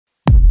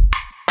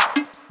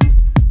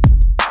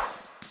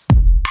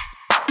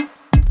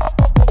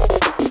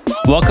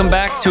Welcome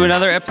back to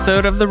another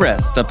episode of The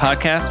Rest, a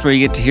podcast where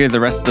you get to hear the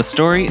rest of the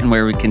story and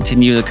where we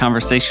continue the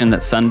conversation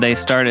that Sunday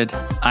started.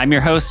 I'm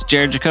your host,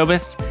 Jared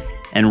Jacobus,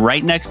 and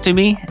right next to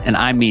me, and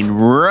I mean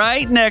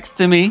right next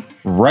to me,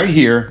 right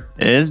here,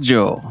 is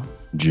Joel.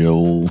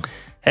 Joel.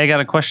 Hey, I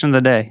got a question of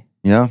the day.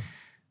 Yeah?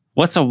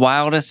 What's the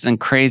wildest and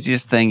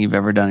craziest thing you've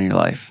ever done in your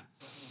life?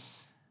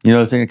 You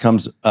know, the thing that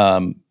comes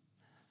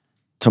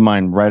to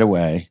mind right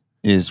away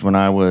is when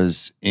I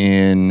was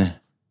in...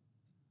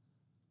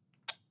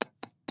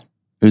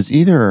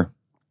 It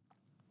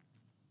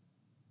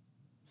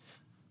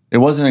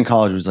wasn't in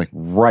college. It was like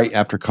right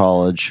after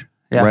college,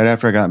 right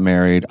after I got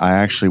married. I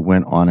actually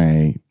went on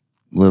a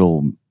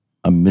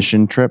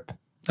mission trip.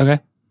 Okay.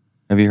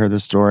 Have you heard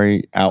this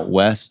story? Out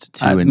west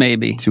to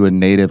a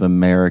Native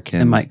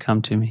American it might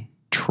come to me.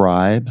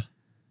 tribe.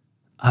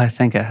 I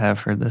think I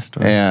have heard this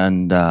story.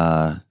 And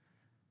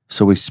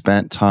so we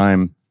spent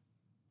time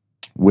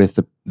with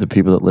the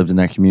people that lived in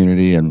that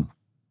community, and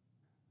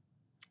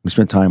we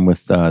spent time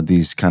with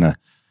these kind of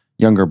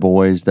younger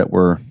boys that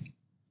were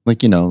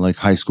like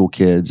high school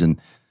kids,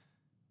 and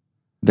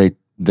they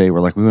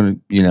were like, we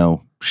want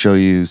to show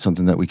you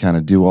something that we kind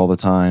of do all the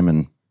time.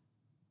 And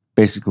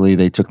basically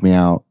they took me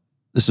out.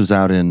 This was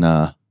out in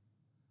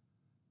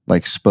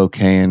like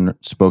Spokane,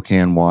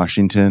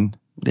 Washington.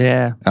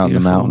 Yeah, out in the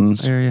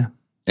mountains area.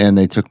 And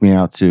they took me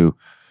out to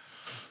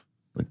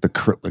like the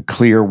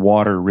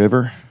Clearwater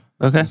River.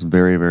 Okay, it's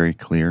very, very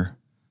clear.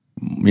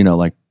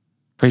 Like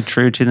pretty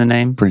true to the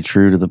name. Pretty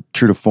true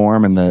to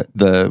form, and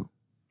the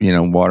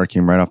water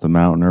came right off the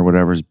mountain or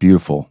whatever. It's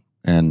beautiful.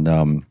 And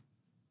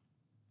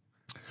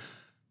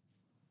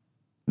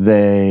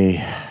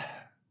it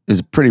was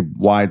a pretty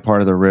wide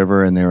part of the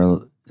river, and they were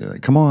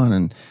like, come on.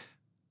 And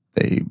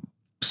they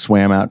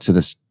swam out to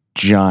this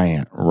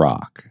giant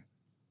rock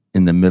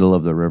in the middle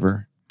of the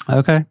river.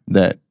 Okay.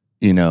 That,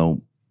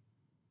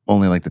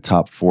 only like the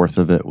top fourth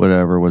of it,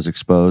 whatever, was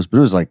exposed. But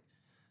it was like,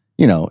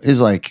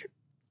 is like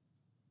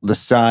the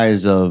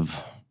size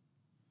of,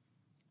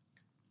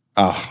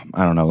 I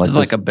don't know.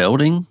 Like a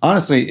building?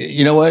 Honestly,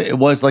 you know what? It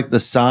was like the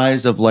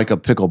size of like a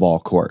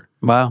pickleball court.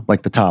 Wow.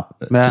 Like the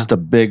top, just a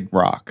big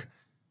rock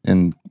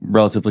and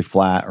relatively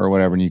flat or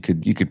whatever. And you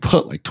could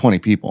put like 20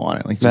 people on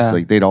it. Like just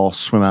like they'd all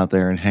swim out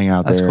there and hang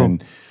out there. Cool.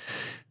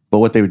 But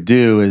what they would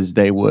do is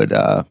they would,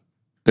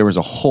 there was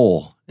a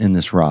hole in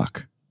this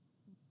rock.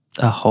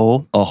 A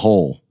hole? A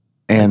hole.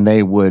 And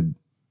they would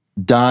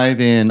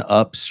dive in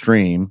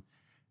upstream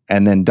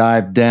and then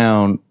dive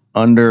down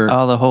under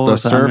the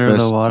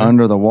surface,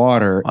 under the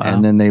water, wow.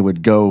 And then they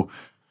would go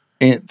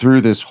through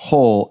this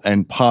hole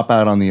and pop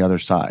out on the other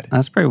side.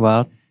 That's pretty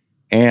wild.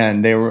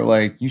 And they were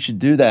like, you should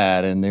do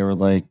that. And they were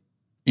like,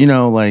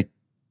 and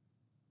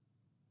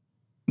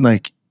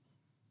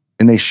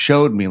they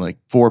showed me like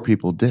 4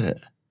 people did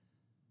it.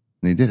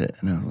 And they did it.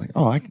 And I was like,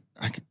 oh, I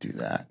could do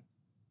that.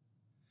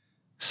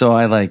 So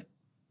I like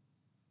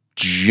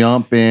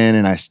jump in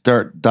and I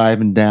start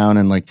diving down,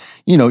 and like,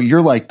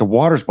 you're like, the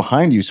water's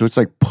behind you. So it's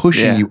like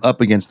pushing you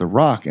up against the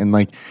rock, and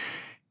like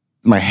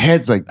my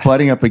head's like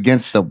butting up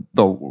against the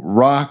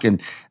rock,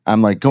 and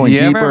I'm like going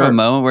deeper. You ever have a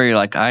moment where you're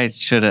like, I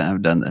shouldn't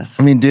have done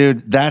this? I mean,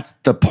 dude, that's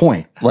the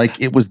point.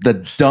 Like, it was the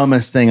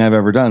dumbest thing I've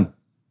ever done.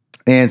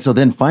 And so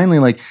then finally,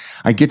 like,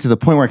 I get to the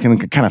point where I can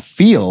kind of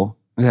feel.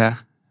 Yeah.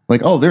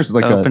 Like, oh, there's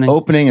like an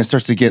opening. It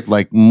starts to get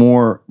like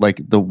more,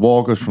 like the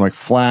wall goes from like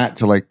flat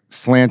to like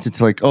slanted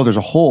to like, oh, there's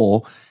a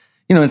hole.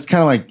 It's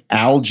kind of like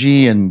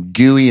algae and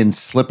gooey and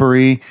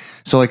slippery.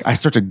 So like I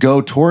start to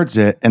go towards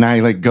it, and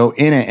I like go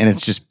in it, and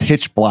it's just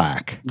pitch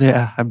black.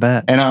 Yeah, I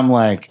bet. And I'm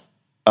like,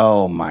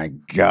 oh my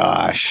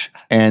gosh.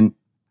 And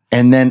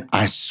then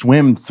I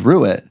swim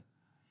through it,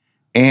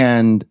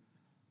 and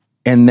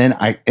then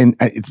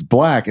it's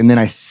black, and then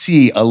I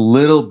see a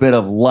little bit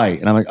of light,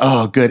 and I'm like,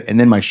 oh, good. And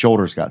then my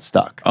shoulders got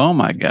stuck. Oh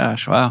my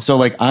gosh, wow. So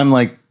like I'm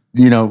like,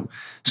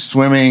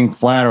 swimming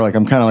flat, or like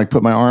I'm kind of like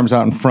put my arms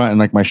out in front, and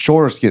like my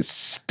shoulders get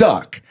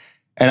stuck,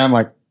 and I'm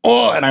like,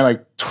 oh, and I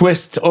like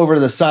twist over to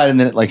the side, and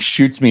then it like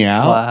shoots me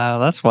out. Wow,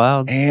 that's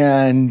wild.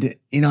 And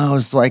I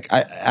was like,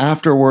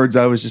 afterwards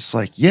I was just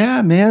like,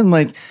 yeah, man,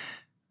 like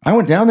I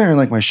went down there and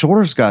like my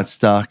shoulders got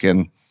stuck,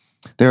 and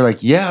they're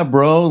like, yeah,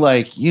 bro,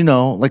 like,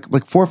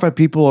 like 4 or 5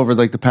 people over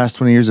like the past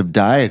 20 years have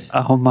died.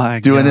 Oh my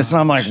god. Doing this.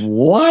 And I'm like,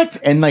 what?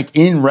 And like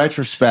in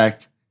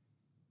retrospect,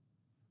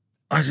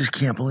 I just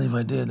can't believe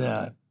I did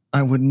that.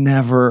 I would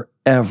never,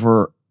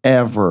 ever,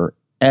 ever,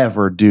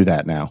 ever do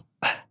that now.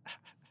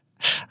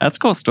 That's a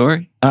cool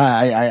story.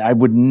 I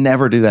would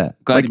never do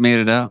that. Glad you made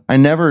it out. I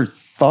never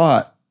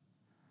thought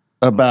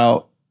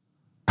about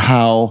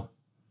how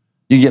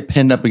you get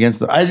pinned up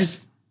against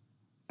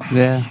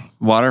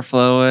water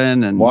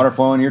flowing,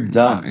 you're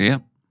done. Yeah.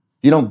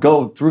 You don't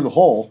go through the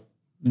hole.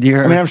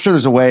 I'm sure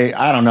there's a way.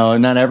 I don't know.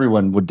 Not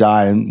everyone would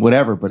die and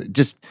whatever, but it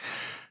just,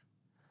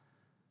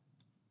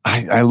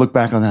 I look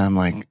back on that. I'm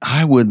like,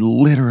 I would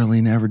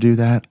literally never do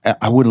that.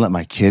 I wouldn't let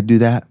my kid do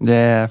that.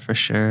 Yeah, for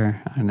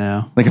sure. I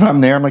know. Like if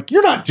I'm there, I'm like,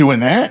 you're not doing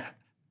that.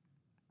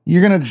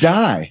 You're going to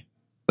die.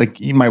 Like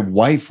my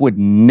wife would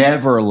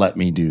never let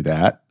me do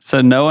that.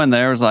 So no one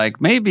there was like,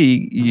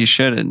 maybe you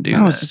shouldn't do No,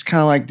 that. it's just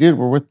kind of like, dude,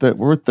 we're with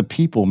the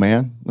people,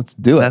 man. Let's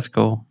do it. That's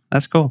cool.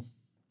 That's cool.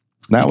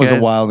 That You was guys-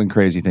 a wild and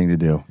crazy thing to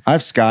do.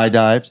 I've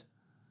skydived.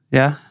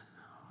 Yeah.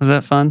 Was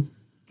that fun?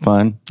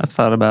 Fun. I've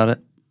thought about it.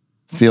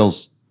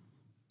 Feels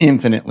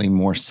infinitely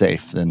more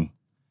safe than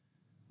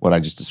what I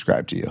just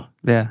described to you.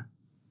 Yeah.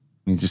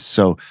 You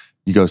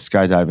go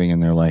skydiving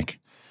and they're like,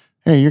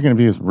 hey, you're going to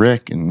be with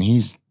Rick and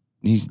he's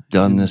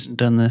done this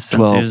Done this since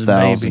he was a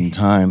 12,000 baby.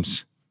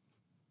 times.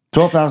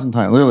 12,000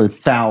 times. Literally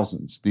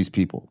thousands, these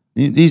people.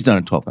 He's done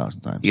it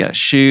 12,000 times. You got to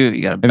shoot.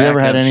 You got to Have you ever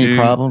had any shoot.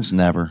 problems?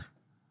 Never.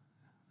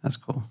 That's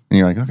cool. And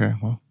you're like, okay,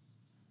 well.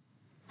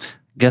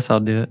 Guess I'll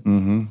do it.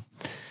 Mm-hmm.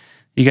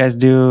 You guys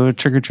do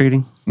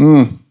trick-or-treating?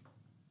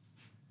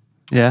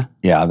 Yeah.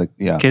 Yeah.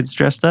 Kids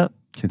dressed up?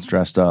 Kids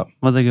dressed up.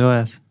 What'd they go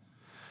as?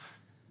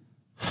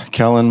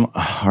 Kellen,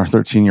 our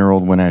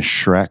 13-year-old, went as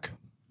Shrek.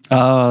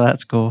 Oh,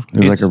 that's cool. It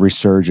was like a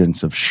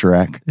resurgence of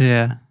Shrek.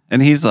 Yeah.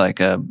 And he's like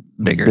a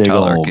big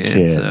taller old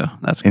kid, so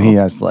that's cool. And he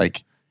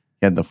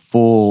had the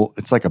full,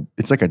 it's like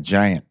a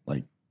giant,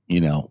 like,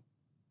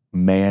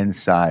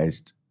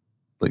 man-sized,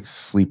 like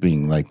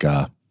sleeping, like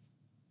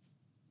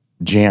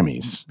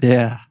jammies.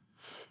 Yeah.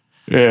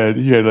 And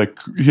he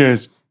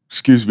has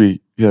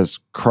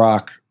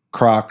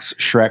Crocs,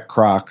 Shrek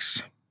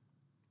Crocs.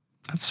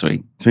 That's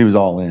sweet. So he was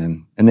all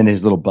in. And then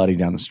his little buddy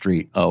down the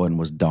street, Owen,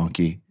 was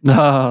Donkey.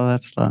 Oh,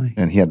 that's funny.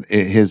 And he had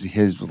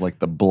his was like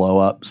the blow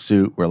up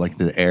suit where like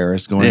the air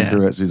is going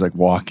through it. So he's like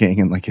walking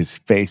and like his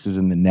face is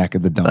in the neck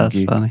of the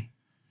donkey. That's funny.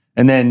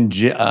 And then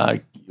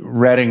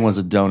Redding was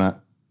a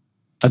donut.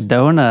 A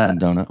donut. A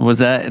donut. Was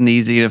that an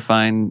easy to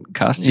find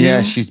costume?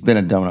 Yeah, she's been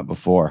a donut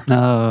before.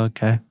 Oh,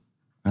 okay.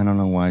 I don't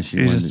know why she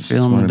You're wanted, just she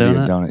feeling wanted the to be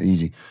a donut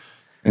easy.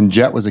 And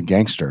Jet was a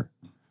gangster.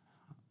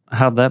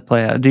 How'd that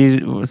play out?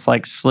 Was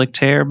like slicked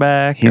hair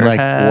back? He or like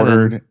hat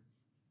ordered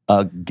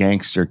a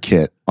gangster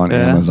kit on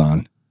Yeah.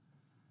 Amazon.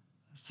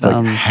 It's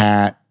like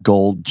hat,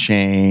 gold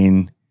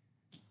chain.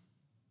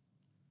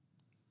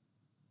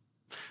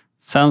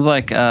 Sounds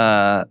like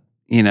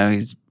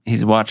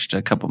he's watched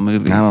a couple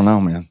movies. I don't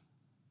know, man.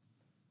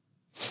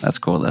 That's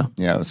cool though.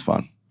 Yeah, it was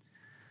fun.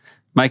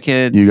 My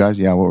kids, You guys,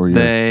 yeah, what were you?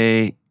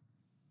 They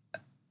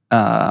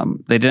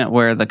didn't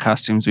wear the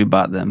costumes we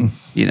bought them.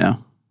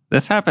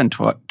 This happened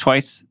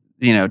twice.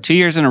 2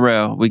 years in a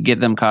row. We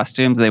get them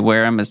costumes. They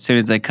wear them as soon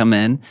as they come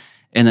in,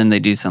 and then they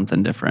do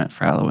something different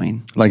for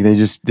Halloween. Like they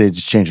just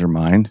change their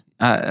mind.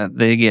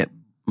 They get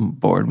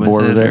bored with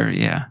Bored it. with it? Or,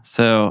 yeah.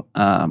 So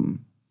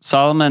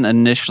Solomon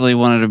initially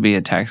wanted to be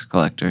a tax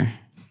collector.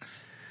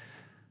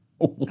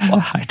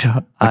 I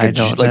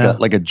don't know.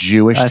 Like a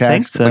Jewish I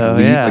think tax, so,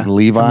 like From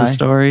Levi. the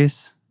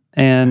stories.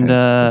 And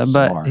That's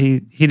but bizarre. he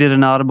did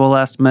an audible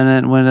last minute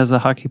and went as a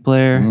hockey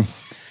player.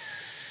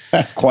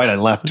 That's quite a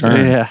left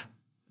turn. Yeah.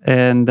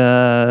 And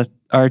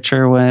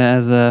Archer went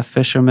as a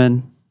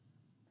fisherman.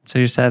 So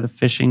he just had a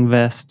fishing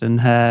vest and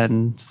hat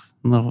and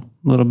a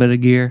little bit of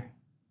gear.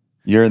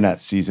 You're in that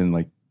season.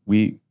 Like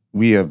we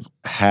have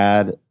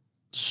had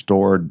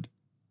stored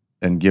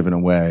and given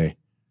away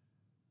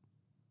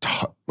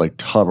like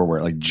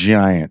Tupperware, like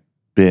giant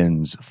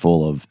bins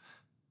full of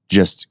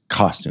just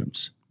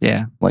costumes.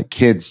 Yeah. Like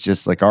kids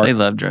just like They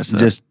love dress up.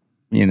 just,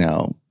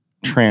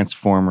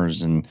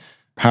 Transformers and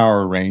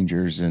Power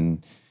Rangers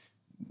and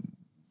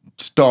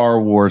Star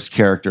Wars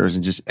characters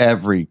and just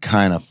every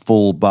kind of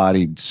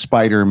full-bodied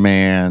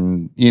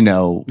Spider-Man,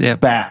 Yep.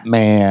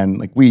 Batman.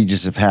 Like we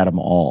just have had them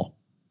all.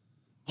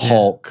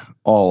 Hulk,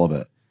 all of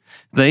it.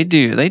 They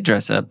do. They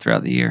dress up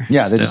throughout the year.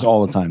 Yeah, they still. just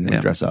all the time they Yeah.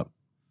 would dress up.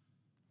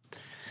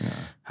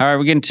 All right,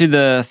 we're getting to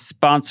the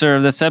sponsor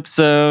of this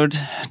episode,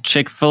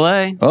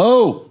 Chick-fil-A.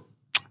 Oh,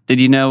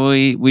 Did you know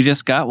we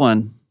just got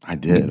one? I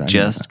did. We I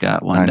just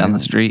got one I down knew. the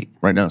street.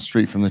 right down the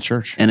street from the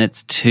church. And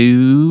it's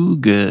too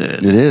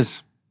good. It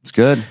is. It's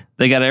good.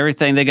 They got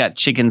everything. They got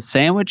chicken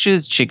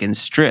sandwiches, chicken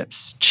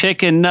strips,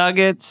 chicken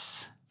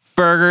nuggets,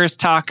 burgers,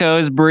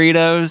 tacos,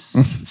 burritos,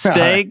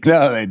 steaks.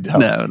 No, they don't.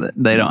 No,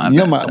 they don't have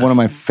that stuff. One of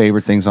my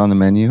favorite things on the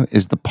menu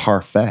is the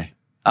parfait.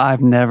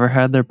 I've never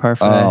had their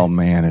parfait. Oh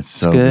man, it's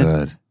so good.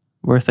 good.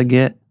 Worth a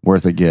get.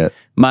 Worth a get.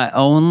 My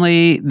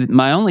only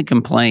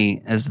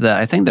complaint is that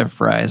I think their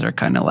fries are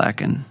kind of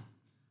lacking.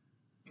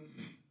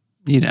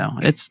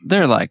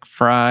 They're like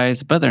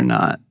fries, but they're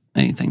not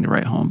anything to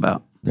write home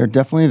about. They're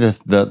definitely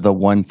the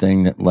one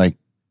thing that, like,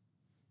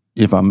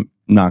 if I'm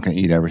not going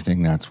to eat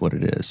everything, that's what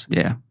it is.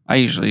 Yeah, I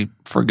usually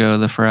forgo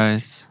the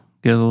fries,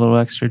 get a little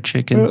extra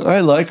chicken.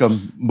 I like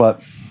them,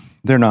 but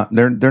they're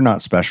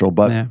not special.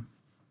 But Yeah,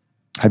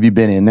 have you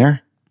been in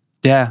there?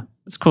 yeah,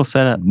 it's a cool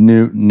setup.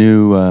 New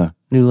New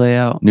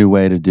layout. new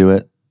way to do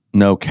it.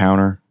 No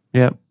counter.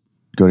 Yep.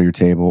 Go to your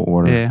table,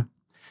 order. Yeah.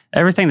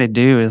 Everything they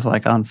do is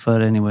like on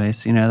foot,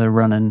 anyways. They're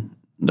running.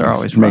 They're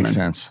always running. Makes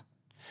sense.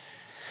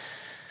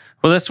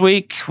 Well, this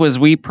week was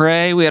We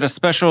Pray. We had a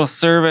special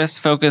service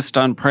focused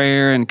on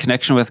prayer and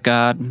connection with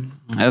God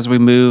as we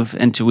move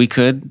into We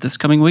Could this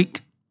coming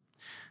week.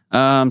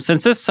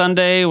 Since this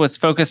Sunday was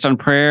focused on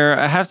prayer,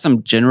 I have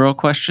some general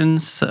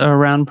questions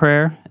around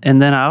prayer,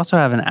 and then I also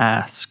have an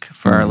ask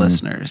for our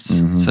listeners.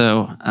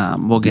 So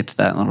we'll get to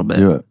that in a little bit.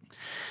 Do it.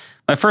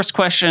 My first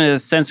question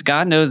is, since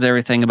God knows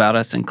everything about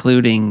us,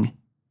 including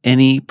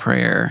any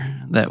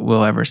prayer that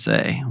we'll ever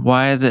say,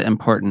 why is it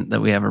important that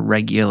we have a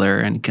regular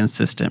and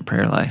consistent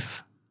prayer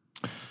life?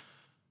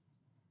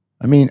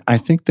 I mean, I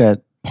think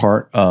that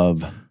part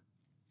of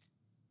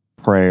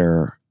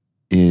prayer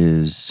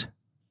is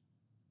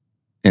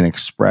an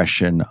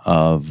expression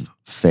of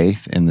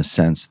faith in the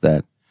sense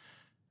that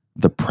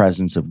the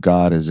presence of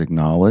God is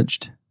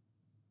acknowledged.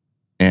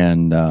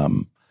 And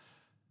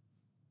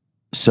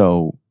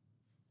so,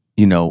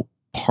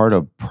 part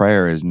of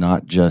prayer is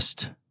not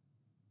just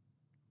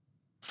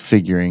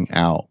figuring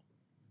out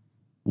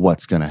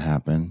what's going to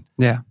happen.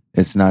 Yeah.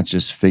 It's not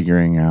just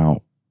figuring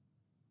out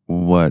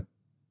what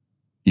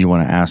you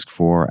want to ask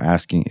for,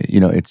 asking,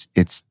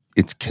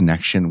 it's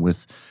connection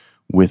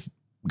with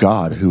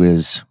God, who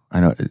is,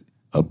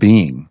 a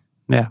being,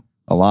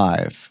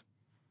 alive.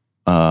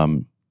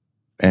 And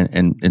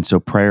so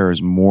prayer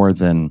is more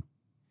than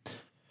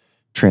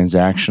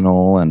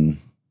transactional and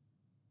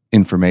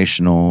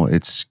informational.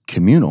 It's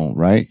communal,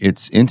 right?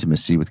 It's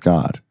intimacy with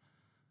God.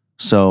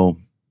 So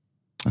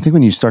I think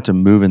when you start to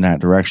move in that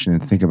direction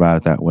and think about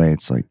it that way,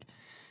 it's like,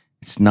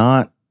 it's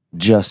not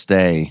just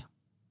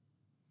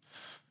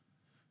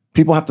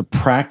people have to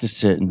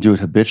practice it and do it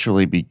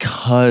habitually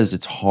because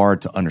it's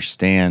hard to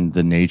understand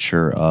the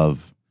nature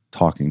of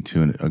talking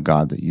to a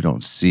God that you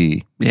don't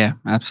see. Yeah,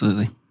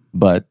 absolutely.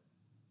 But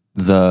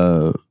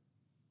I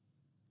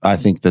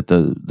think that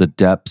the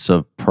depths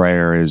of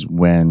prayer is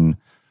when,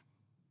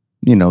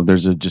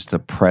 there's just a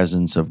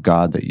presence of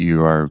God that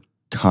you are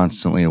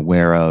constantly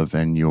aware of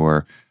and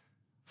you're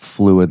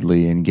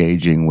fluidly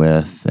engaging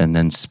with and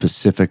then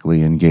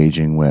specifically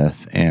engaging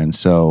with. And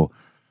so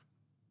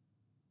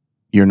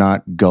you're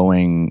not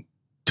going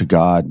to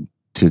God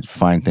to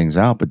find things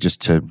out, but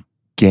just to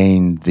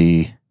gain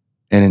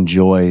and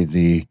enjoy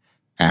the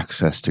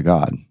access to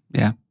God.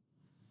 Yeah,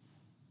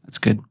 that's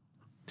good.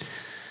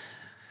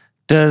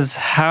 Does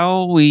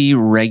how we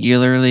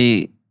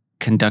regularly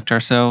conduct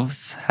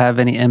ourselves have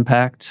any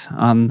impact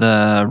on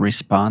the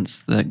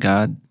response that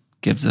God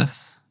gives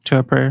us to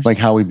our prayers? Like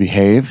how we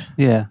behave?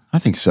 Yeah. I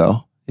think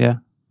so. Yeah.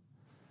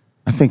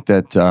 I think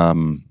that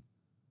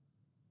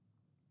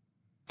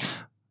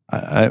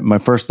my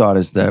first thought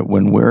is that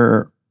when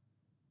we're,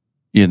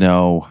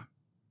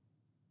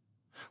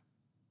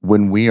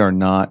 when we are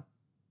not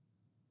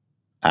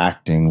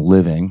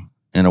living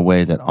in a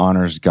way that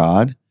honors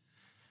God,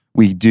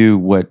 we do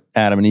what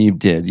Adam and Eve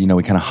did.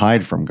 We kind of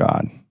hide from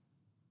God.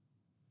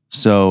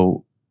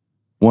 So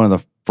one of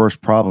the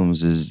first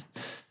problems is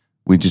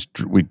we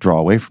draw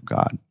away from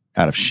God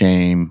out of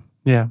shame,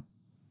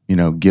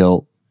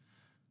 guilt,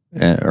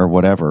 or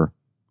whatever.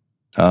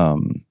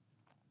 And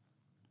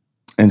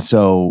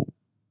so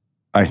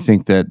I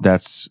think that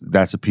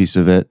that's a piece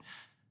of it,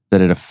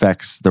 that it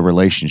affects the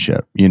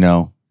relationship,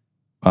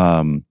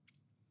 and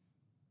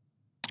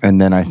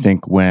then I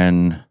think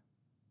when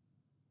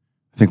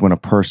a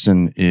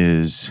person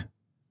is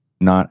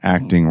not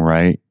acting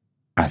right,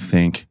 I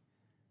think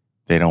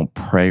they don't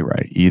pray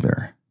right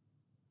either.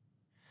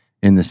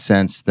 In the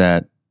sense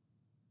that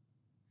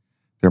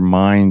their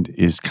mind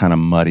is kind of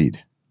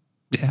muddied.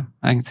 Yeah,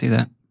 I can see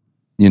that.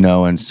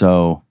 And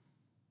so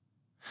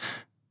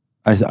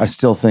I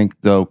still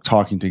think, though,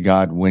 talking to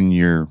God when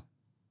you're,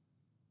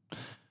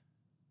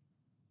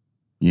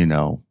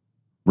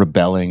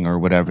 rebelling or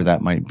whatever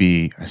that might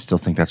be, I still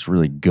think that's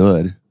really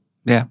good.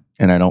 Yeah.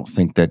 And I don't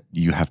think that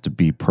you have to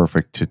be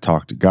perfect to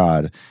talk to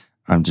God.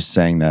 I'm just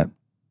saying that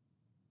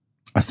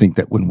I think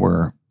that when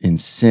we're in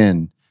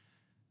sin,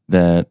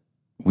 that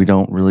we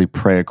don't really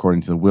pray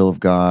according to the will of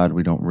God.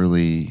 We don't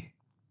really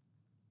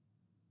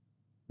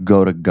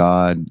go to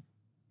God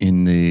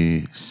in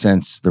the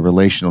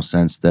relational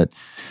sense that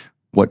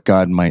what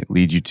God might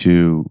lead you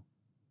to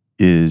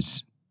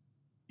is,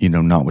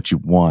 not what you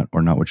want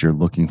or not what you're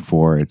looking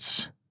for.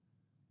 It's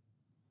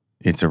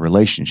a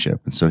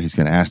relationship. And so he's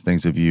going to ask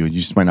things of you, and you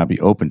just might not be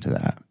open to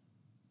that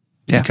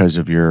because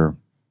of your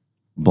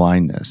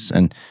blindness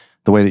and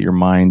the way that your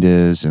mind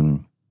is.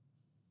 And,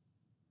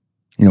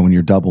 when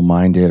you're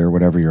double-minded or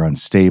whatever, you're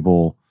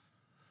unstable.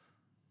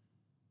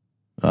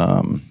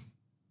 I've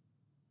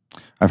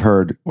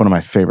heard one of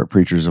my favorite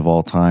preachers of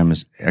all time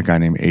is a guy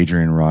named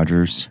Adrian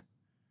Rogers.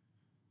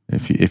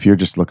 If you're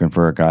just looking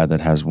for a guy that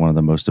has one of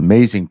the most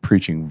amazing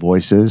preaching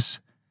voices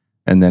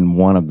and then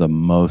one of the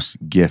most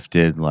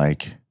gifted,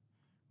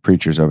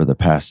 preachers over the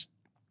past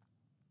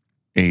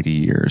 80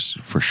 years,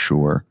 for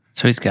sure.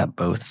 So he's got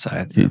both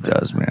sides. He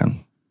does,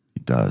 man.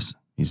 He does.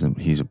 He's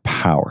a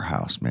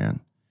powerhouse, man.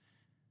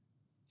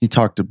 He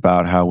talked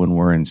about how when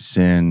we're in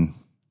sin,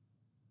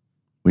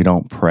 we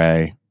don't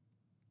pray,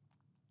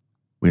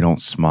 we don't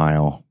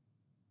smile,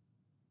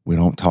 we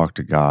don't talk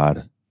to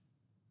God,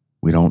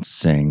 we don't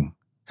sing,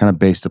 kind of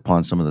based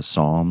upon some of the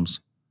Psalms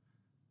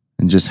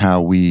and just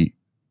how we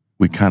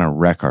kind of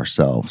wreck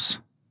ourselves.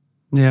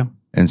 Yeah.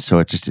 And so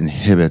it just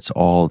inhibits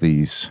all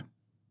these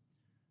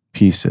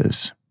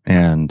pieces.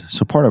 And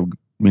so part of,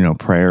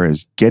 prayer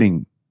is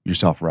getting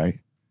yourself right,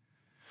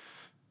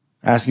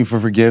 asking for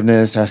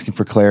forgiveness, asking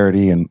for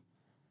clarity, and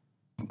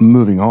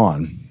moving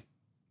on.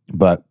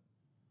 But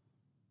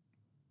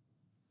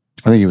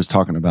I think he was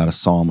talking about a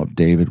Psalm of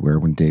David where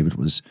when David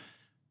was,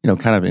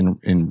 kind of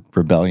in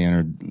rebellion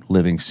or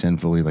living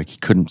sinfully, like he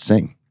couldn't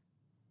sing.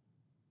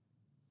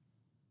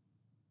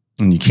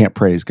 And you can't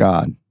praise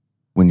God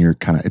when you're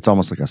it's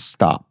almost like a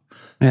stop.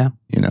 Yeah.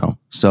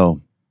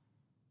 So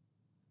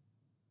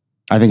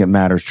I think it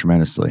matters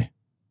tremendously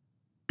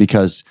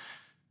because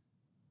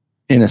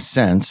in a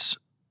sense,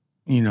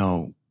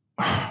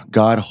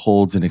 God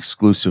holds an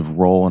exclusive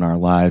role in our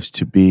lives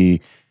to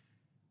be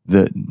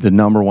the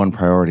number one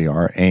priority,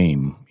 our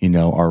aim,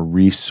 our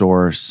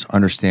resource,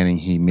 understanding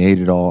he made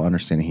it all,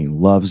 understanding he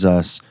loves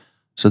us.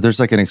 So there's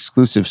like an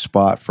exclusive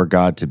spot for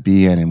God to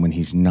be in. And when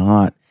he's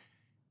not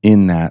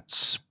in that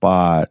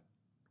spot,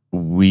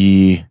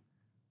 we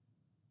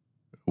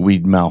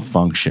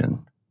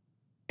malfunction.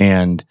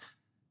 And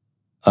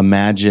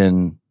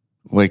imagine,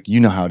 like,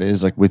 how it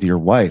is, like with your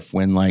wife,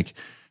 when like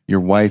your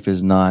wife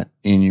is not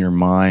in your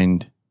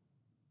mind,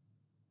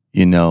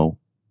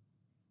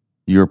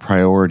 your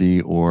priority,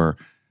 or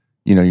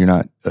you're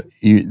not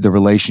the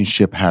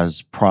relationship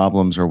has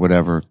problems or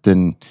whatever,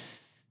 then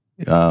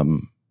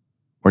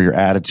or your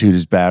attitude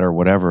is bad or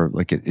whatever,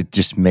 like it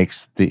just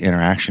makes the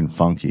interaction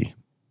funky.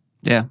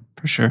 Yeah,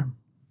 for sure.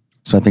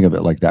 So I think of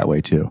it like that way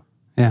too.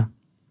 Yeah,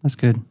 that's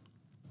good.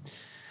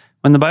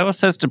 When the Bible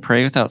says to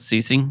pray without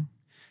ceasing,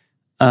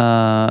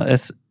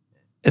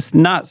 it's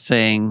not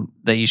saying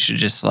that you should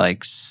just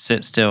like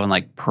sit still and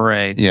like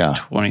pray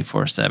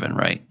 24/7,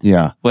 right?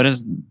 Yeah.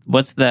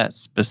 What's that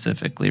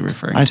specifically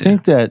referring to? I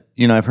think that,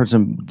 I've heard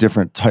some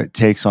different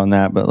takes on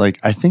that, but like,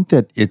 I think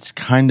that it's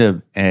kind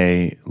of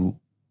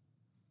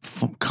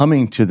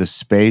coming to the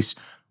space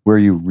where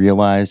you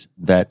realize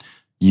that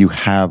you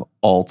have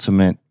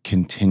ultimate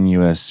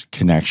continuous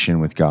connection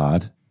with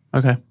God.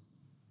 Okay.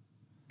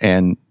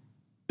 And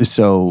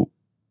so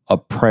a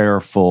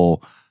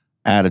prayerful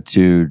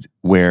attitude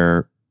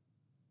where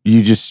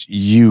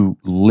you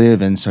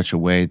live in such a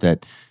way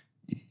that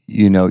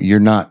you're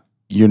not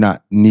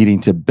needing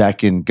to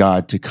beckon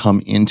God to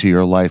come into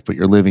your life, but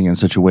you're living in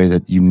such a way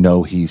that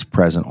he's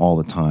present all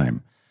the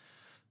time.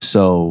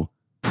 So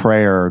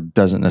prayer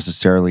doesn't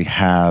necessarily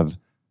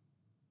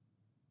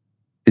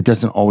it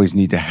doesn't always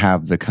need to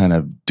have the kind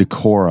of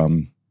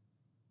decorum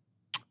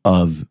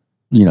of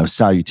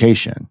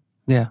salutation.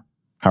 Yeah.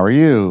 How are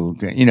you?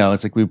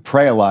 It's like we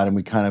pray a lot and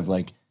we kind of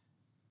like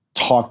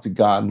talk to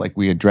God, like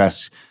we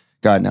address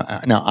God.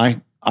 Now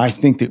I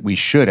think that we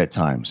should at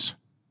times,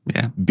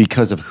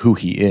 because of who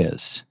he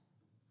is.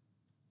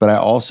 But I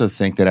also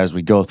think that as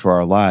we go through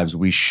our lives,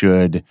 we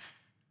should,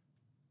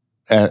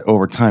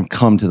 over time,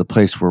 come to the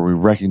place where we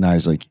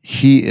recognize like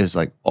he is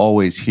like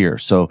always here.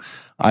 So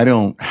I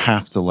don't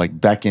have to like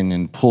beckon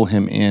and pull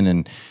him in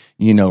and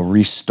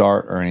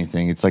restart or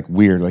anything. It's like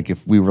weird. Like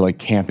if we were like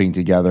camping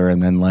together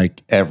and then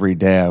like every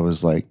day I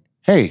was like,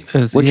 hey,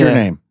 what's your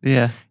name?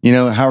 Yeah.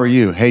 How are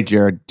you? Hey,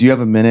 Jared, do you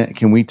have a minute?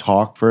 Can we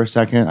talk for a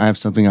second? I have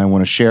something I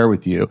want to share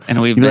with you. And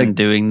we've been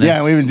doing this.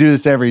 Yeah, we even do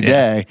this every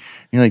day.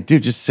 And you're like,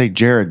 dude, just say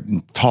Jared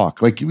and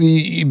talk. Like,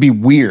 it'd be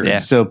weird. Yeah.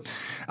 So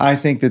I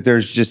think that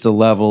there's just a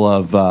level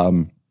of,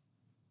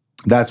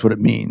 that's what it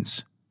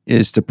means,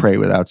 is to pray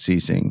without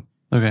ceasing.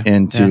 Okay.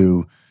 And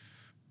to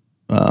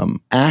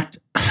act.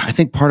 I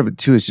think part of it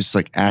too is just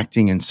like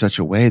acting in such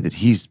a way that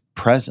he's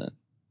present,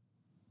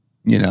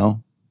 Yeah.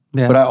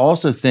 But I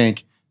also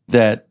think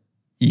that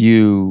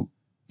you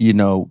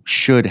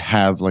should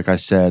have, like I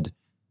said,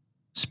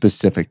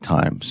 specific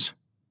times.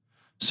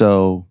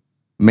 So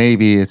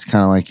maybe it's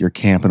kind of like you're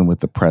camping with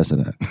the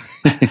president.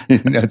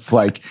 It's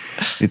like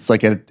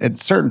at a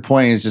certain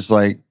point, it's just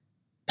like,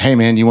 hey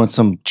man, you want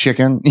some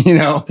chicken?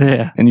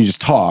 Yeah. And you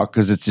just talk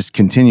because it's just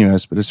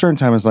continuous. But at a certain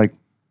time, it's like,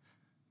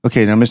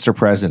 okay, now Mr.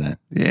 President.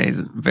 Yeah, he's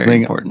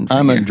very important figure.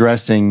 I'm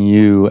addressing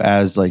you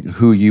as like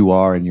who you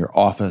are in your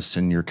office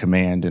and your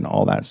command and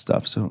all that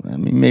stuff. So, I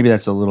mean, maybe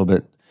that's a little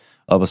bit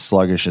of a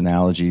sluggish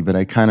analogy, but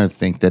I kind of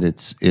think that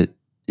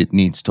it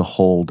needs to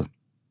hold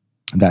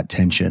that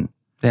tension.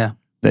 Yeah.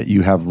 That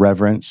you have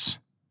reverence.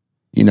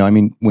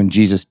 When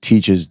Jesus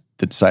teaches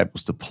the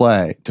disciples to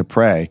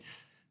pray,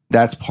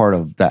 that's part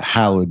of that.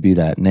 Hallowed be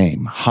that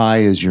name. High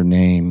is your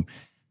name.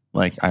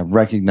 Like, I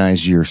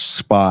recognize your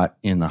spot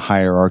in the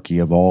hierarchy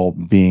of all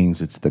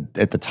beings. It's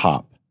at the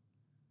top,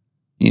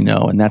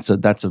 and that's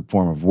a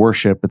form of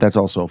worship, but that's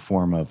also a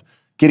form of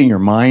getting your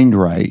mind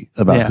right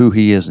about who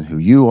he is and who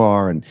you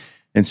are.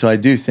 And so I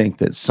do think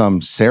that some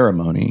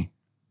ceremony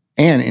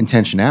and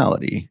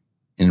intentionality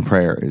in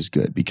prayer is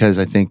good, because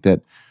I think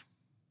that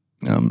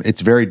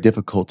it's very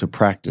difficult to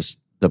practice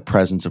the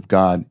presence of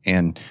God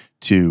and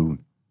to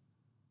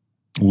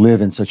live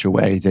in such a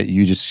way that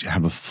you just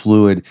have a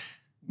fluid,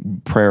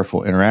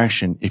 prayerful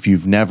interaction if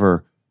you've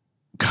never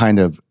kind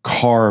of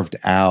carved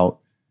out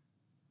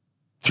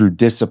through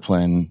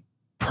discipline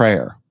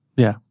prayer.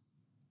 Yeah.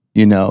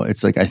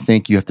 It's like, I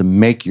think you have to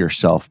make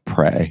yourself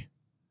pray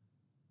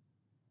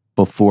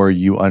before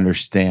you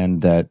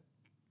understand that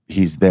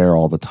he's there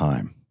all the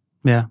time.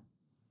 Yeah,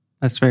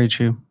 that's very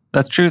true.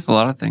 That's true with a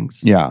lot of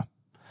things. Yeah.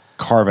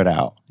 Carve it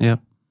out. Yep.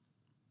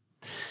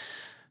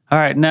 All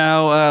right,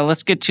 now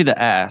let's get to the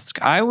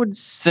ask. I would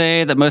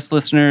say that most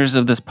listeners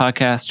of this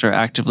podcast are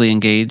actively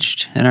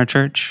engaged in our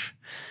church.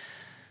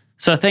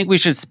 So I think we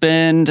should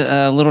spend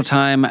a little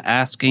time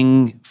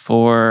asking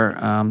for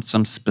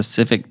some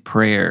specific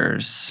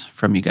prayers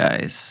from you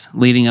guys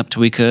leading up to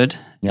We Could.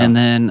 Yeah. And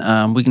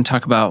then we can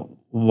talk about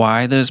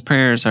why those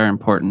prayers are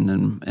important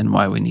and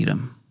why we need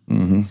them.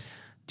 Mm-hmm.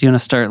 Do you want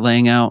to start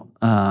laying out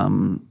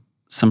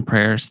some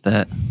prayers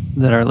that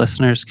our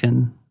listeners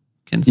can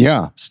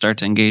start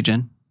to engage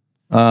in?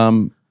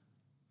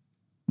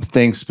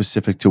 Things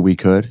specific to We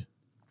Could?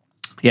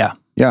 Yeah.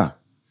 Yeah.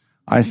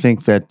 I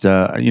think that,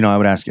 I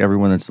would ask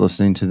everyone that's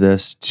listening to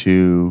this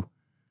to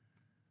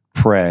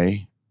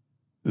pray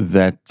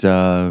that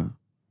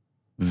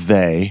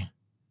they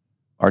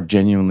are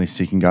genuinely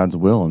seeking God's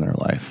will in their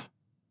life.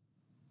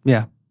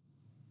 Yeah.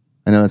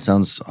 I know that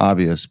sounds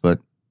obvious, but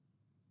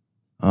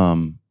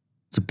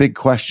it's a big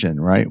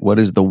question, right? What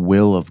is the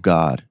will of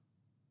God?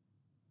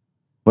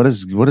 What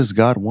does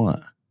God want?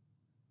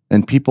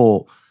 And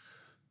people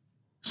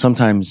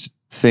sometimes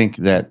think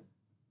that,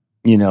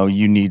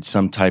 you need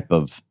some type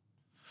of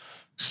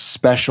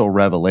special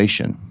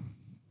revelation,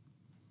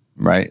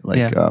 right?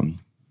 Like, like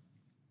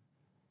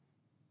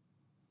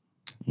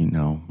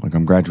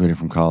I'm graduating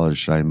from college.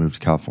 Should I move to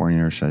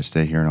California or should I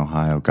stay here in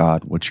Ohio?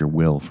 God, what's your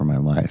will for my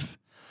life?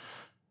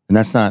 And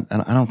that's not,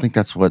 I don't think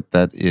that's what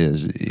that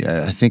is.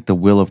 I think the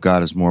will of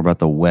God is more about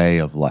the way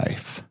of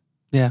life.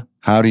 Yeah.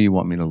 How do you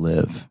want me to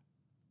live?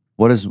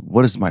 What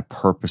is my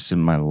purpose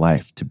in my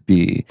life to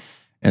be?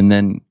 And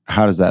then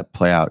how does that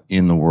play out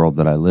in the world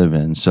that I live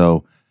in?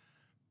 So,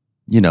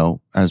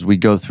 as we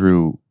go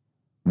through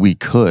We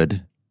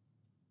Could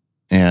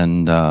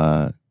and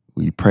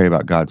we pray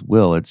about God's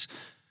will, it's,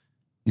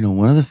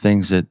 one of the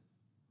things that,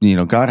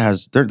 God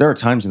has, there are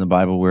times in the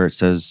Bible where it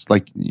says,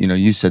 like,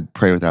 you said,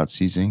 pray without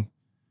ceasing.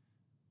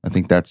 I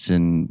think that's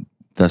in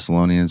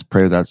Thessalonians,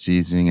 pray without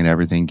ceasing and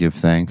everything, give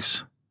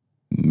thanks,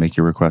 make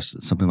your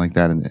request, something like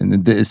that.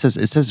 And it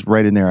says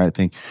right in there, I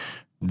think,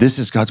 this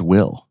is God's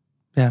will.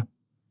 Yeah.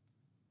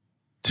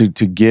 To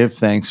give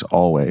thanks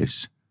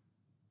always,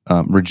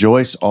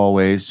 rejoice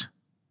always,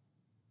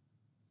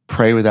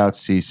 pray without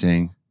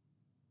ceasing.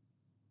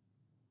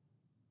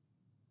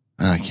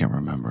 I can't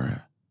remember it.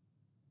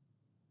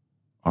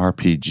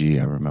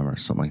 RPG, I remember,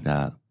 something like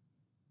that.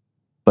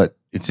 But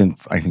it's in,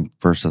 I think,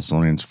 1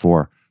 Thessalonians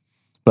 4.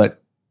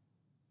 But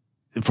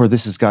for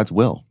this is God's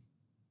will.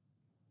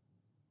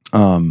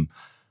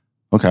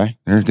 Okay,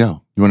 there you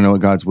go. You want to know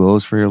what God's will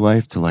is for your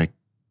life? To like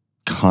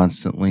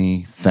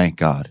constantly thank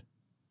God.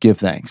 Give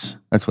thanks.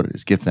 That's what it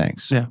is. Give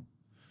thanks. Yeah.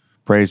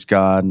 Praise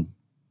God,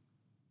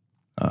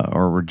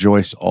 or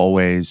rejoice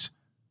always,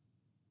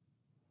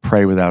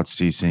 pray without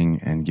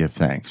ceasing, and give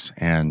thanks.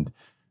 And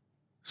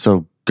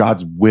so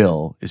God's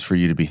will is for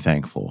you to be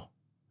thankful.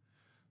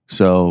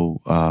 So,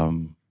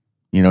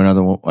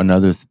 another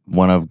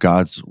one of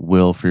God's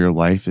will for your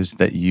life is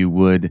that you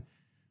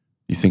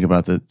think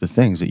about the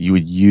things that you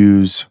would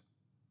use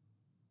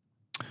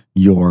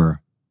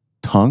your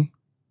tongue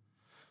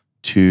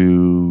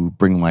to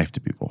bring life to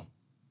people.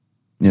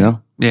 Yeah,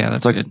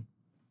 that's good.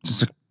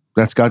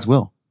 That's God's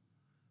will.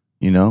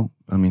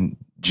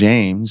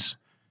 James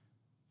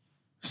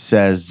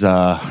says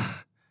a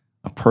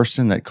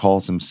person that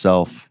calls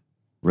himself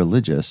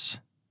religious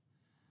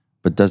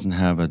but doesn't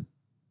have a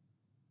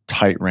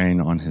tight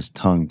rein on his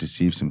tongue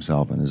deceives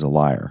himself and is a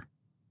liar.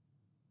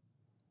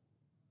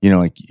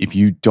 Like if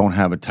you don't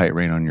have a tight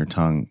rein on your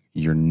tongue,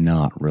 you're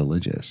not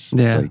religious.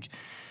 Yeah. It's like,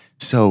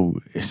 so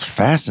it's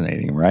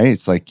fascinating, right?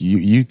 It's like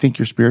you think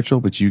you're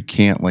spiritual, but you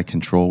can't like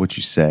control what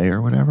you say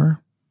or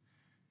whatever.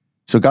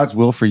 So God's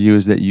will for you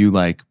is that you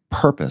like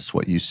purpose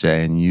what you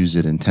say and use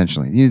it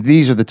intentionally.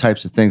 These are the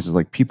types of things that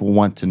like people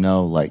want to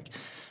know, like,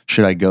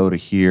 should I go to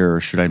here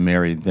or should I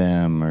marry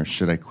them or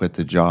should I quit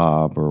the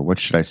job or what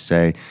should I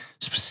say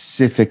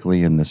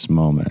specifically in this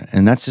moment?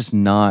 And that's just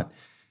not,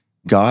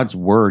 God's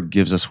word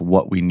gives us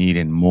what we need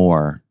and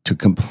more to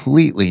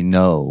completely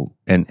know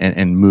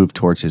and move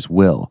towards his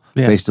will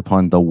based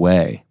upon the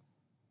way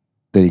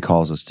that he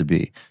calls us to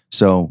be.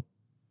 So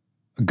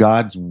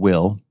God's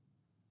will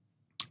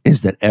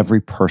is that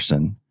every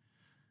person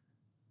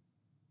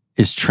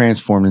is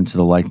transformed into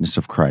the likeness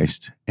of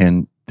Christ,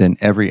 and then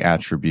every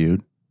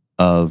attribute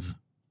of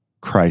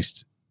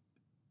Christ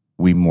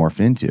we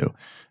morph into.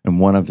 And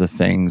one of the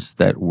things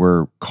that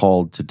we're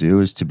called to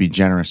do is to be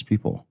generous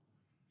people.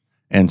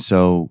 And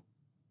so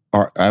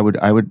I would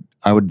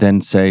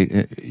then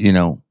say,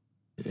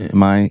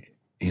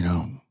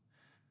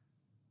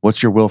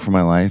 what's your will for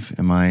my life?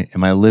 Am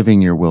I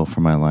living your will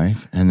for my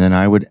life? And then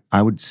I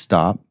would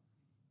stop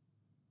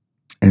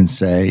and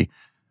say,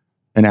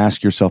 and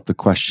ask yourself the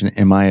question,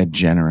 am I a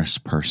generous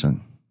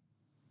person?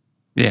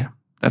 Yeah,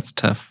 that's a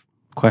tough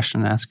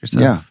question to ask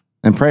yourself. Yeah,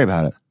 and pray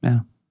about it. Yeah.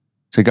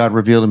 Say, God,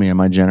 reveal to me, am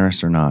I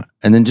generous or not?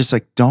 And then just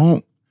like,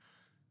 don't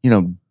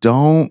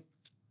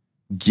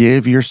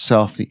give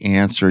yourself the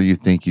answer you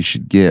think you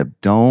should give.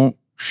 Don't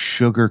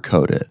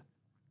sugarcoat it.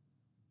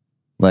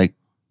 Like,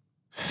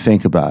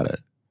 think about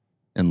it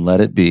and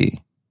let it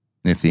be.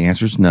 And if the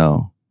answer is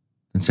no,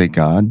 then say,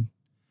 God,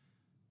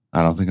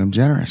 I don't think I'm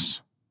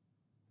generous.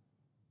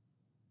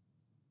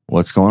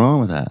 What's going on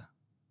with that?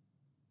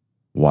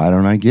 Why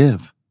don't I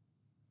give?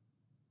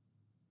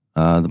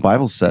 The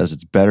Bible says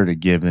it's better to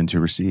give than to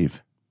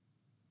receive.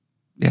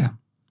 Yeah.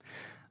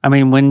 I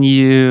mean, when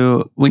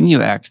you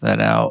act that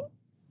out,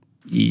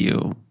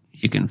 you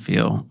can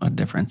feel a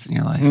difference in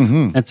your life.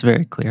 Mm-hmm. It's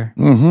very clear.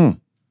 Mm-hmm.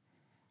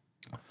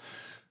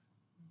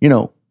 You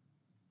know,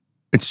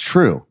 it's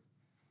true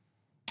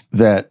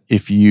that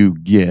if you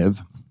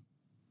give,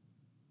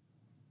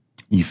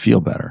 you feel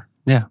better.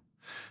 Yeah.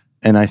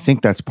 And I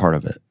think that's part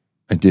of it.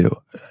 I do.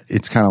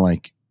 It's kind of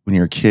like when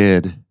you're a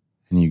kid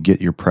and you get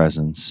your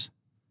presents.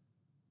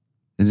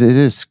 It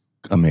is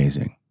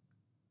amazing.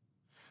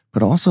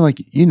 But also, like,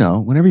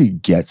 whenever you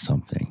get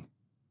something,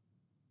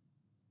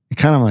 it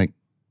kind of like,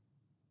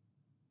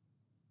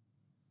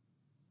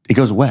 it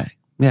goes away.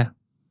 Yeah.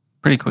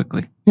 Pretty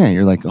quickly. Yeah.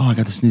 You're like, oh, I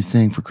got this new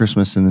thing for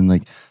Christmas. And then,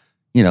 like,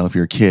 if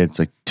you're a kid, it's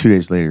like 2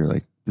 days later, you're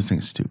like, this thing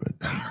is stupid.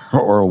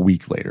 Or a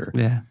week later.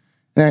 Yeah.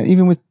 And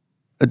even with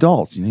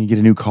adults, you get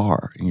a new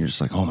car and you're just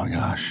like, oh my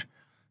gosh,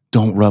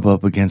 don't rub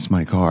up against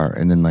my car.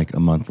 And then like a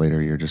month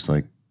later, you're just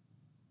like,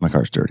 my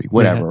car's dirty,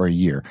 whatever, or a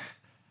year.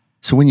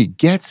 So when you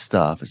get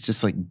stuff, it's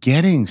just like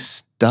getting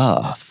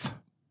stuff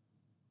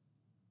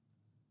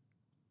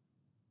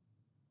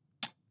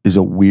is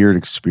a weird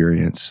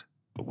experience.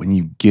 But when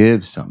you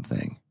give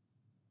something,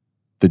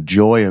 the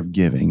joy of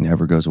giving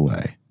never goes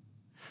away.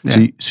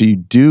 Yeah. So you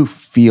do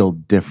feel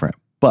different.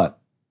 But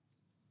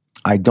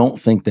I don't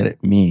think that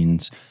it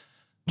means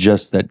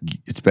just that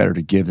it's better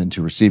to give than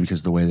to receive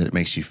because of the way that it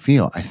makes you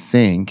feel. I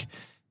think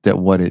that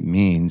what it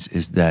means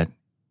is that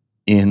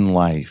in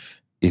life,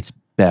 it's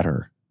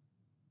better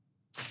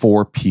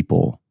for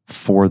people,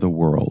 for the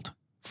world,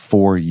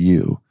 for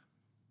you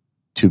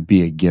to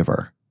be a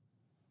giver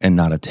and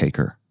not a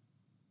taker.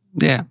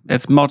 Yeah,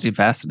 it's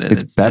multifaceted.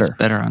 It's better. It's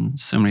better on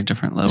so many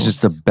different levels. It's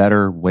just a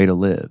better way to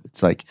live.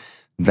 It's like,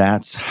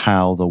 that's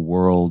how the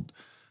world,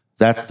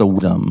 that's the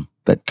wisdom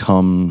that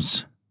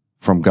comes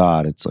from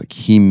God. It's like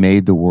he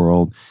made the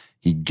world,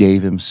 he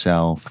gave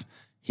himself,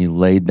 he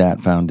laid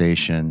that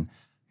foundation,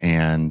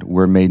 and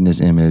we're made in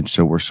his image,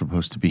 so we're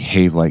supposed to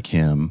behave like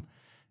him.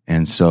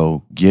 And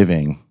so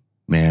giving,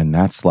 man,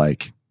 that's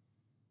like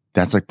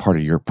part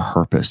of your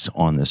purpose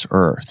on this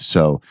earth.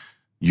 So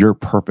your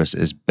purpose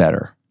is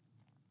better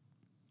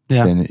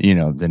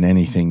than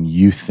anything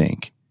you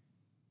think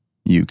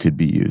you could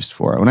be used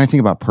for. When I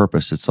think about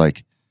purpose, it's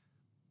like,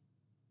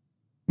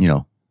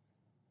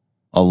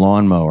 a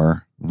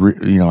lawnmower,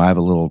 I have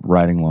a little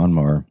riding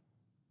lawnmower,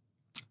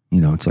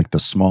 it's like the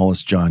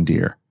smallest John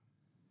Deere.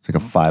 It's like a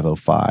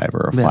 505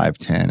 or a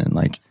 510. And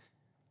like,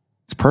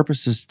 its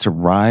purpose is to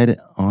ride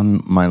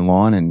on my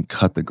lawn and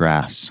cut the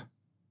grass.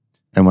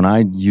 And when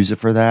I use it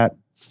for that,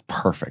 it's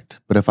perfect.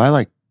 But if I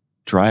like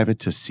drive it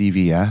to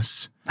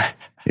CVS,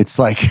 it's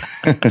like...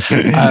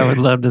 I would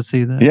love to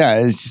see that. Yeah,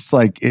 it's just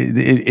like,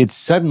 it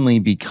suddenly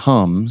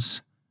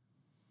becomes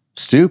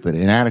stupid,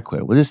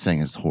 inadequate. Well, this thing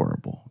is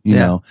horrible, you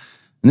know?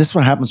 And this is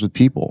what happens with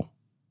people,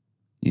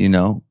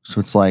 So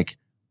it's like,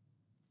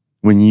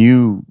 when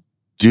you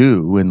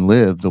do and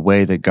live the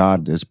way that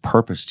God has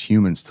purposed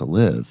humans to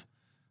live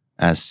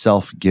as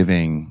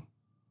self-giving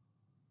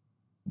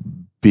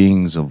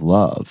beings of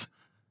love,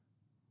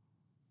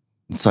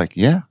 it's like,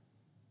 yeah,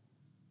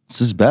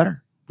 this is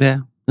better. Yeah.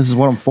 This is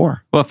what I'm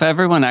for. Well, if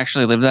everyone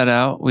actually lived that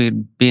out,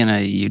 we'd be in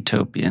a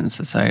utopian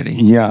society.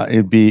 Yeah,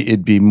 it'd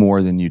be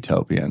more than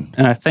utopian.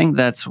 And I think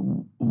that's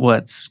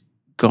what's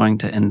going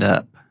to end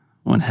up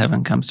when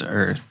heaven comes to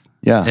earth.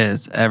 Yeah.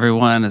 Is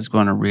everyone is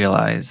going to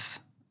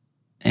realize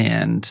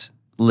and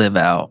live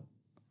out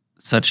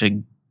such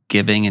a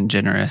giving and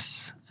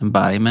generous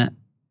embodiment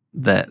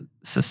that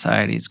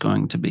society is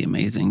going to be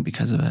amazing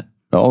because of it.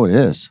 Oh, it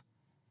is.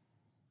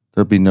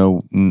 There'll be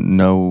no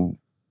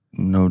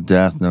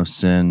death, no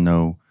sin,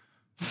 no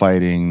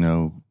fighting,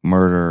 no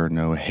murder,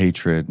 no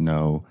hatred,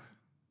 no...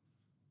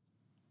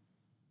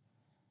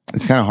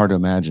 It's kind of hard to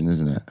imagine,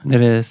 isn't it?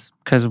 It is,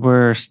 because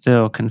we're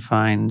still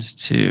confined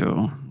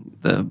to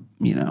the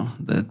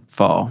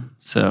fall.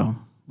 So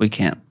we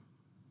can't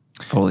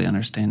fully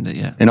understand it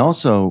yet. And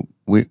also,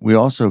 we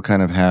also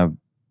kind of have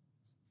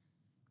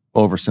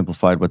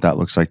oversimplified what that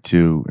looks like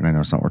too. And I know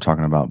it's not what we're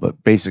talking about,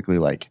 but basically,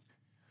 like,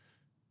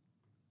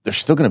 there's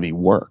still going to be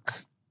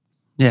work.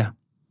 Yeah.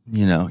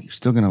 You're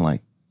still going to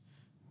like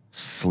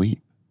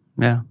sleep.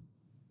 Yeah.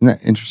 Isn't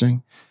that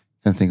interesting?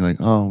 And think like,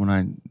 oh, when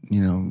I,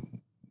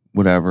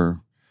 whatever,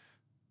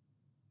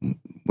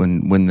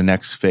 when the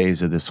next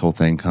phase of this whole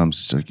thing comes,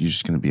 it's like, you're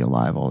just going to be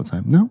alive all the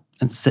time. No.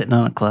 And sitting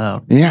on a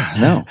cloud. Yeah,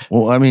 no.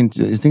 Well, I mean,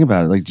 think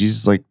about it. Like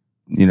Jesus, like,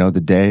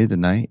 the day, the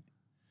night,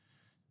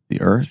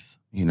 the earth,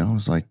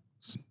 it's like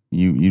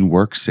you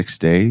work 6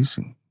 days,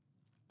 and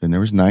then there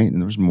was night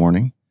and there was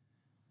morning.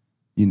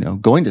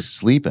 going to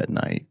sleep at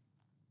night,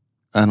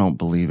 I don't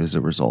believe is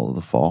a result of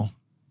the fall.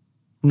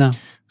 No.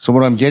 So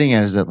what I'm getting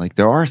at is that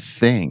there are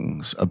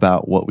things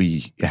about what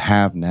we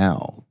have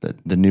now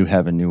that the new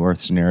heaven, new earth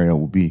scenario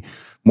will be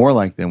more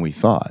like than we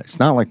thought. It's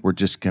not like we're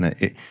just going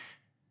to,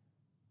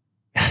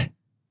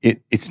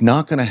 it's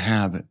not going to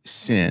have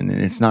sin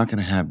and it's not going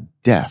to have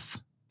death,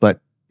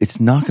 but it's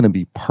not going to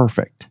be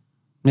perfect.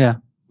 Yeah.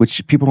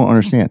 Which people don't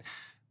understand.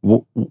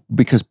 Well,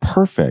 because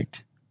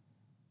perfect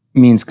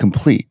means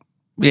complete.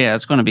 Yeah,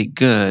 it's going to be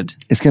good.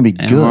 It's going to be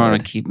good. We're going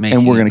to keep making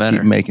and we're going to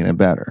keep making it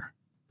better.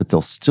 But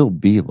there'll still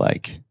be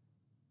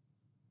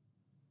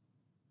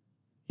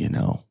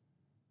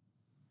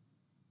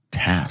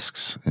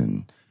tasks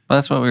and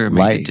that's what we were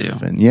made to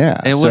do. And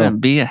it wouldn't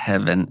be a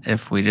heaven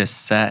if we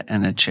just sat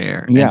in a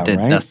chair and did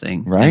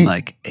nothing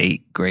and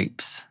ate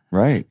grapes.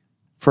 Right.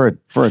 For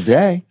a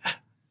day.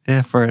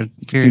 Yeah, for a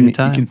period of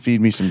time. You can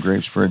feed me some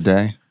grapes for a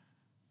day.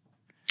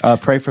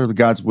 Pray for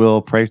God's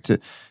will. Pray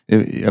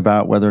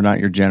about whether or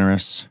not you're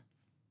generous.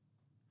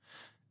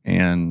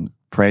 And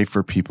pray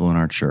for people in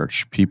our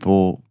church.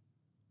 People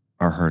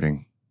are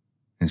hurting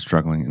and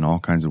struggling in all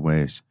kinds of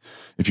ways.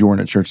 If you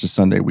weren't at church this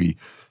Sunday,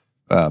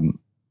 I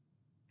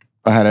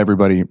had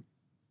everybody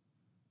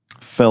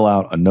fill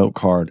out a note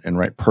card and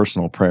write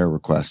personal prayer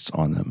requests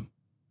on them.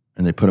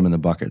 And they put them in the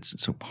buckets.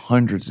 So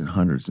hundreds and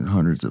hundreds and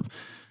hundreds of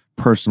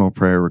personal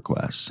prayer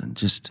requests. And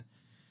just,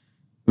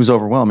 it was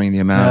overwhelming, the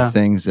amount of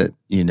things that,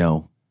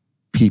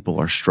 people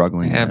are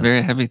struggling with. Yeah,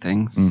 very heavy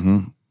things.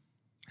 Mm-hmm.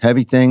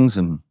 Heavy things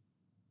and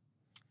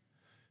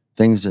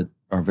things that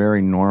are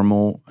very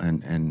normal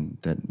and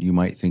that you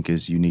might think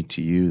is unique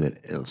to you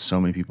that so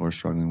many people are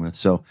struggling with.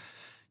 So,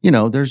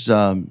 there's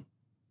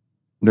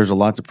a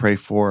lot to pray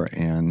for,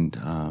 and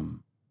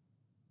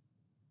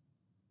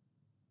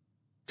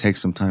take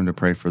some time to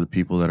pray for the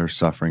people that are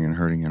suffering and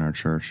hurting in our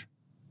church.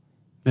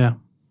 Yeah,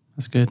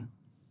 that's good.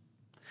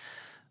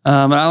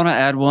 But I want to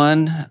add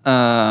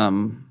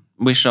one.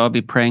 We should all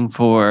be praying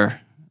for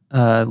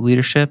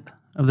leadership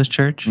of this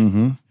church.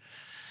 Mm-hmm.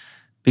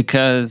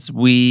 Because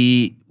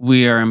we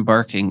are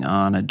embarking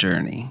on a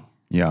journey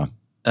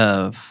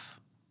of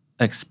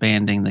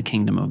expanding the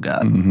kingdom of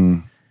God.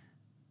 Mm-hmm.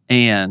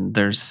 And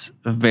there's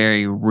a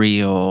very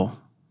real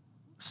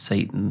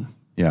Satan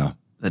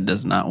that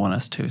does not want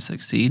us to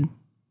succeed.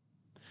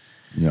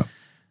 Yeah.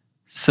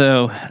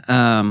 So,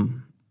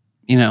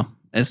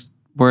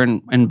 we're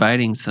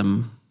inviting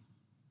some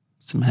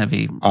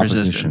heavy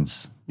opposition.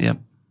 Resistance. Yep.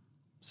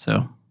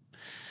 So,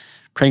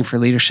 praying for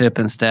leadership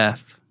and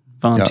staff,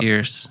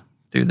 volunteers. Yep.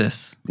 Through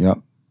this. Yep.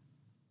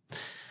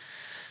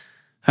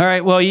 All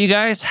right. Well, you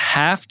guys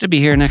have to be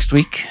here next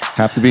week.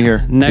 Have to be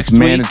here. Next it's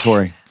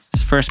mandatory.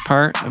 It's first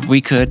part of We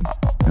Could.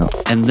 Yep.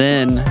 And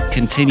then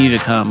continue to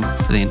come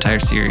for the entire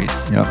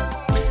series. Yep.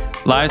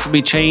 Lives will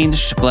be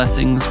changed.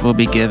 Blessings will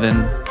be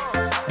given.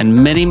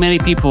 And many, many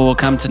people will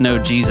come to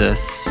know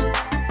Jesus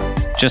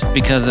just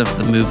because of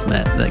the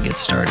movement that gets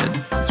started.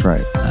 That's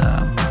right.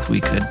 With We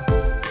Could.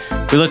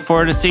 We look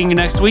forward to seeing you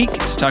next week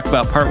to talk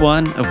about part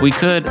 1 of We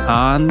Could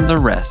on The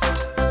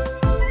Rest.